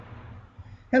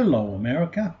Hello,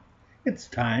 America. It's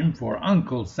time for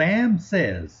Uncle Sam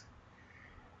Says.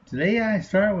 Today I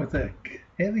start with a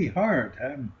heavy heart.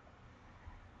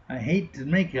 I hate to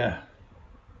make a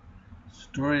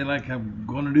story like I'm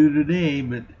going to do today,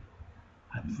 but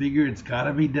I figure it's got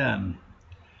to be done.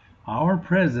 Our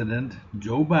president,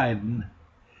 Joe Biden,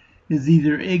 is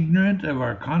either ignorant of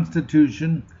our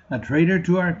Constitution, a traitor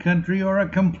to our country, or a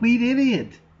complete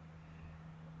idiot.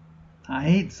 I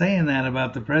hate saying that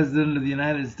about the President of the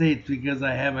United States because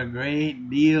I have a great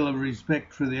deal of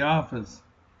respect for the office.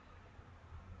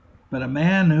 But a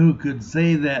man who could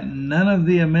say that none of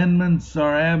the amendments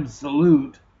are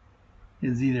absolute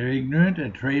is either ignorant, a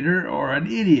traitor, or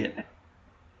an idiot.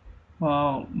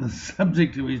 While the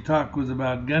subject of his talk was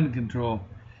about gun control,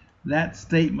 that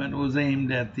statement was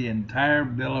aimed at the entire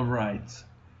Bill of Rights.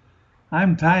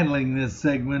 I'm titling this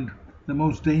segment, "The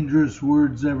Most Dangerous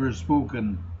Words Ever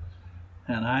Spoken."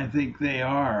 And I think they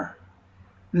are.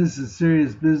 This is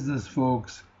serious business,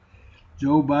 folks.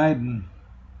 Joe Biden,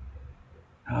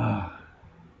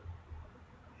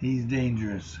 he's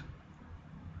dangerous.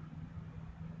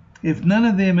 If none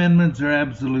of the amendments are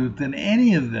absolute, then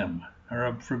any of them are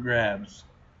up for grabs.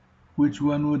 Which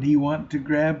one would he want to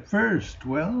grab first?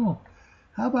 Well,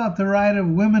 how about the right of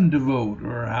women to vote?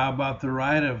 Or how about the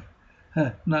right of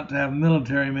not to have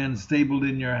military men stabled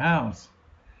in your house?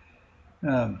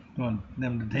 Want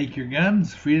them to take your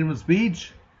guns, freedom of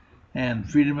speech, and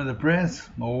freedom of the press?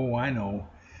 Oh, I know.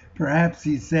 Perhaps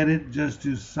he said it just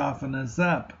to soften us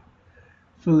up,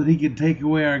 so that he could take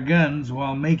away our guns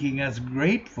while making us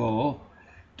grateful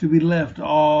to be left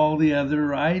all the other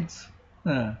rights.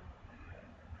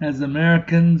 As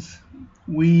Americans,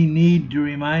 we need to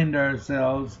remind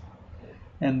ourselves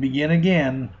and begin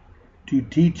again to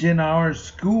teach in our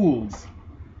schools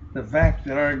the fact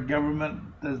that our government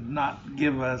does not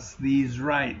give us these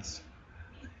rights.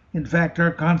 In fact,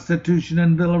 our Constitution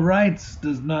and Bill of Rights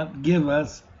does not give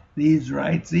us these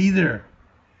rights either.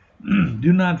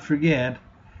 Do not forget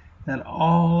that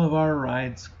all of our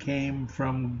rights came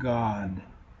from God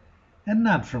and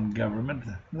not from government.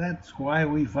 That's why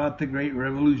we fought the Great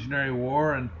Revolutionary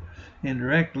War, and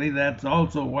indirectly, that's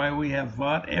also why we have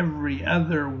fought every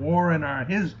other war in our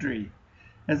history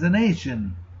as a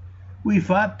nation. We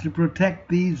fought to protect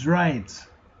these rights.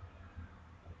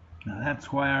 Now,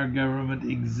 that's why our government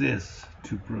exists,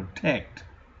 to protect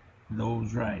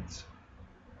those rights.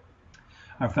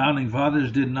 Our founding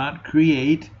fathers did not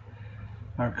create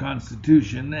our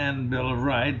Constitution and Bill of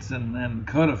Rights and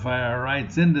codify our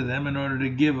rights into them in order to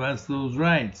give us those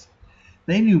rights.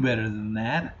 They knew better than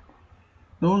that.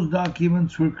 Those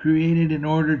documents were created in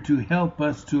order to help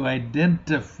us to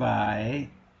identify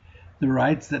the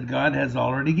rights that God has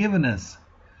already given us.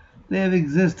 They have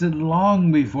existed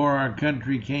long before our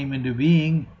country came into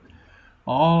being.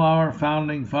 All our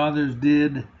founding fathers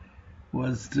did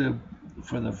was to,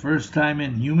 for the first time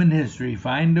in human history,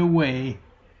 find a way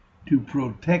to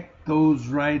protect those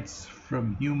rights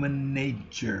from human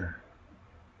nature.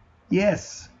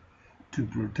 Yes, to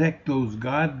protect those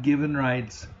God-given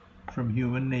rights from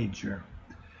human nature.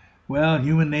 Well,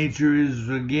 human nature is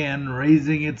again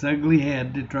raising its ugly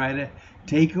head to try to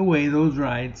take away those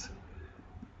rights.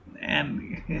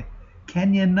 And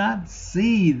can you not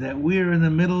see that we're in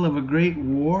the middle of a great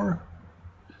war?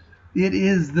 It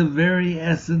is the very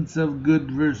essence of good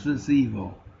versus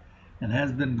evil, and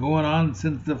has been going on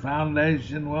since the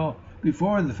foundation,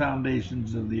 before the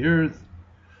foundations of the earth.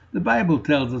 The Bible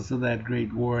tells us of that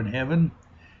great war in heaven,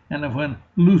 and of when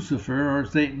Lucifer, or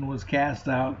Satan, was cast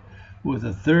out with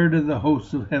a third of the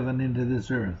hosts of heaven into this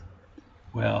earth.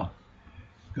 Well,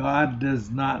 God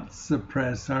does not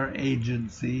suppress our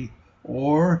agency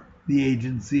or the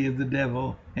agency of the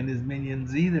devil and his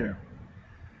minions either.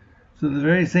 So the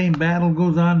very same battle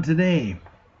goes on today.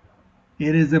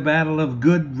 It is a battle of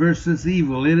good versus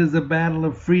evil. It is a battle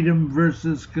of freedom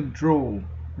versus control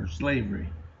or slavery.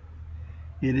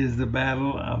 It is the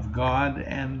battle of God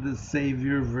and the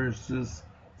Savior versus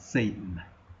Satan.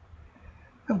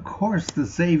 Of course, the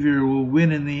Savior will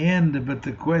win in the end, but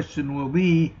the question will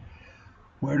be,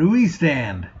 where do we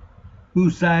stand?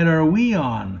 Whose side are we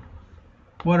on?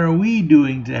 What are we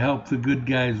doing to help the good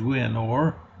guys win?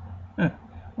 Or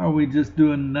are we just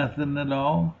doing nothing at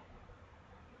all?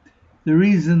 The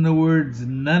reason the words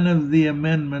 "none of the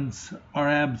amendments are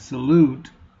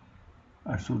absolute"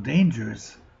 are so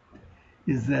dangerous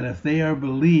is that if they are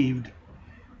believed,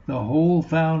 the whole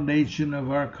foundation of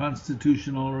our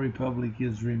constitutional republic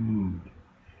is removed.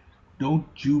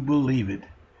 Don't you believe it?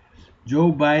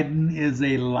 Joe Biden is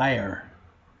a liar.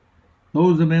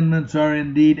 Those amendments are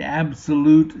indeed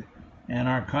absolute, and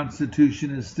our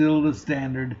Constitution is still the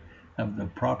standard of the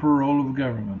proper role of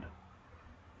government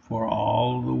for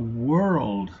all the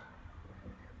world.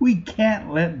 We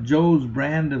can't let Joe's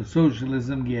brand of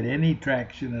socialism get any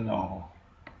traction at all.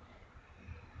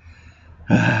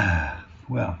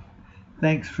 Well,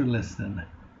 thanks for listening.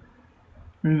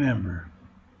 Remember,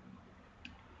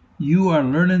 you are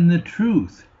learning the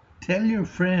truth. Tell your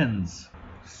friends.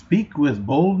 Speak with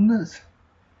boldness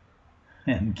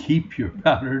and keep your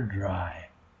powder dry.